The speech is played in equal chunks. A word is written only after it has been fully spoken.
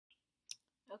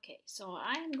Okay, so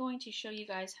I am going to show you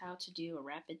guys how to do a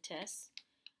rapid test.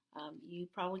 You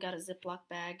probably got a Ziploc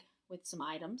bag with some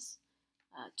items,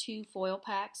 2 foil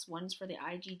packs, one's for the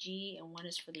IgG and one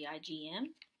is for the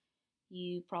IgM.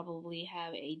 You probably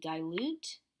have a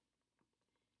dilute,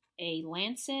 a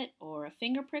lancet, or a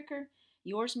finger pricker.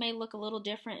 Yours may look a little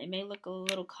different. It may look a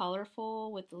little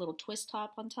colorful with a little twist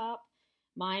top on top.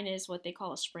 Mine is what they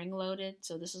call a spring-loaded,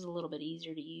 so this is a little bit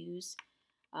easier to use.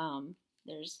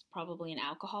 There's probably an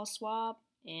alcohol swab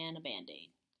and a Band-Aid.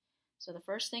 So the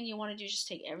first thing you want to do is just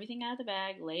take everything out of the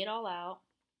bag, lay it all out.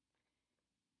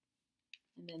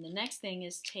 And then the next thing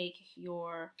is take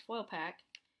your foil pack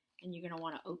and you're going to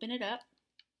want to open it up.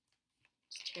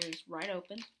 It tears right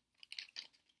open.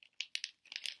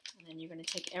 And then you're going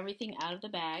to take everything out of the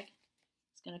bag.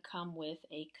 It's going to come with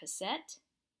a cassette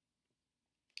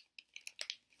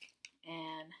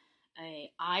and an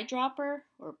eyedropper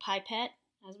or pipette,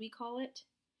 as we call it.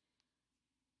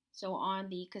 So on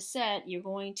the cassette, you're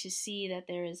going to see that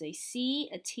there is a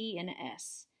C, a T, and an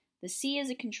S. The C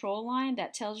is a control line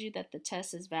that tells you that the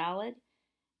test is valid,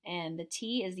 and the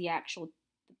T is the actual,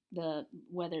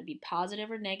 whether it be positive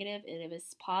or negative. And if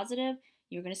it's positive,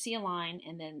 you're going to see a line,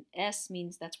 and then S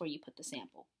means that's where you put the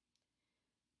sample.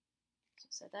 So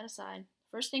set that aside.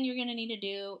 First thing you're going to need to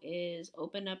do is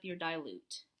open up your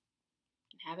dilute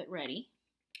and have it ready.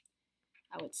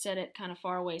 I would set it kind of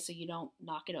far away so you don't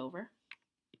knock it over.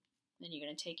 Then you're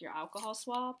going to take your alcohol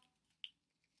swab.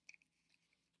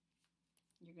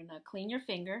 You're going to clean your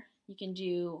finger. You can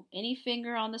do any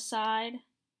finger on the side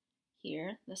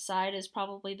here. The side is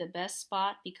probably the best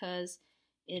spot because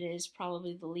it is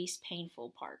probably the least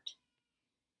painful part.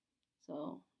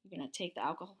 So you're going to take the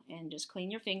alcohol and just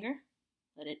clean your finger.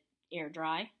 Let it air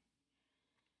dry.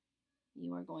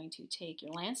 You are going to take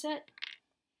your lancet.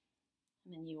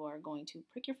 And then you are going to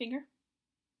prick your finger.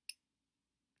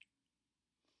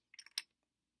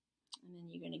 And then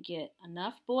you're going to get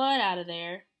enough blood out of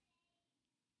there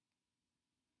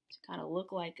to kind of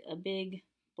look like a big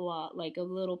blob, like a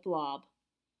little blob.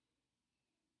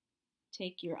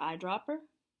 Take your eyedropper,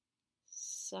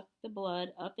 suck the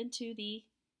blood up into the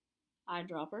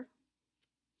eyedropper.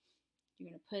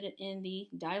 You're going to put it in the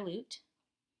dilute.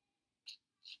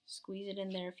 Squeeze it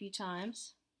in there a few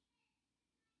times.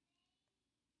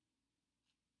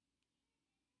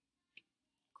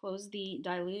 Close the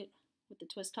dilute with the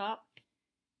twist top.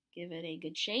 Give it a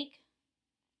good shake.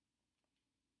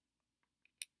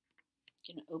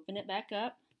 You're going to open it back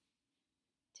up.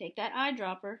 Take that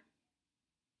eyedropper.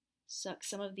 Suck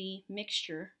some of the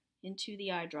mixture into the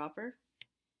eyedropper.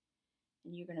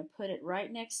 And you're going to put it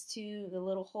right next to the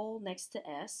little hole next to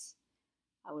S.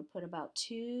 I would put about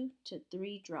 2 to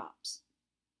 3 drops.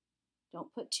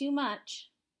 Don't put too much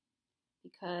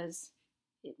because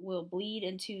it will bleed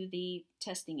into the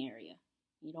testing area.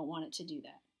 You don't want it to do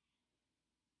that.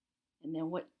 And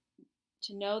then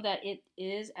to know that it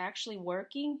is actually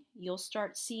working, you'll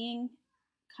start seeing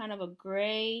kind of a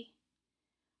gray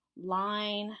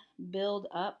line build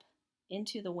up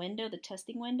into the window, the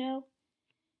testing window.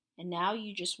 And now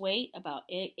you just wait about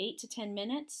 8 to 10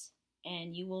 minutes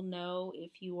and you will know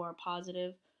if you are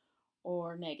positive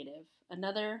or negative.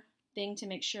 Another thing to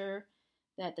make sure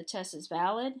that the test is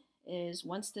valid is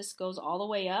once this goes all the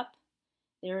way up,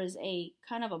 there is a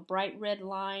kind of a bright red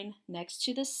line next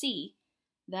to the C.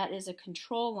 That is a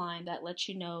control line that lets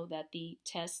you know that the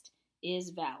test is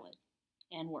valid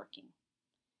and working.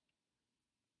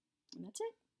 And that's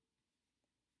it.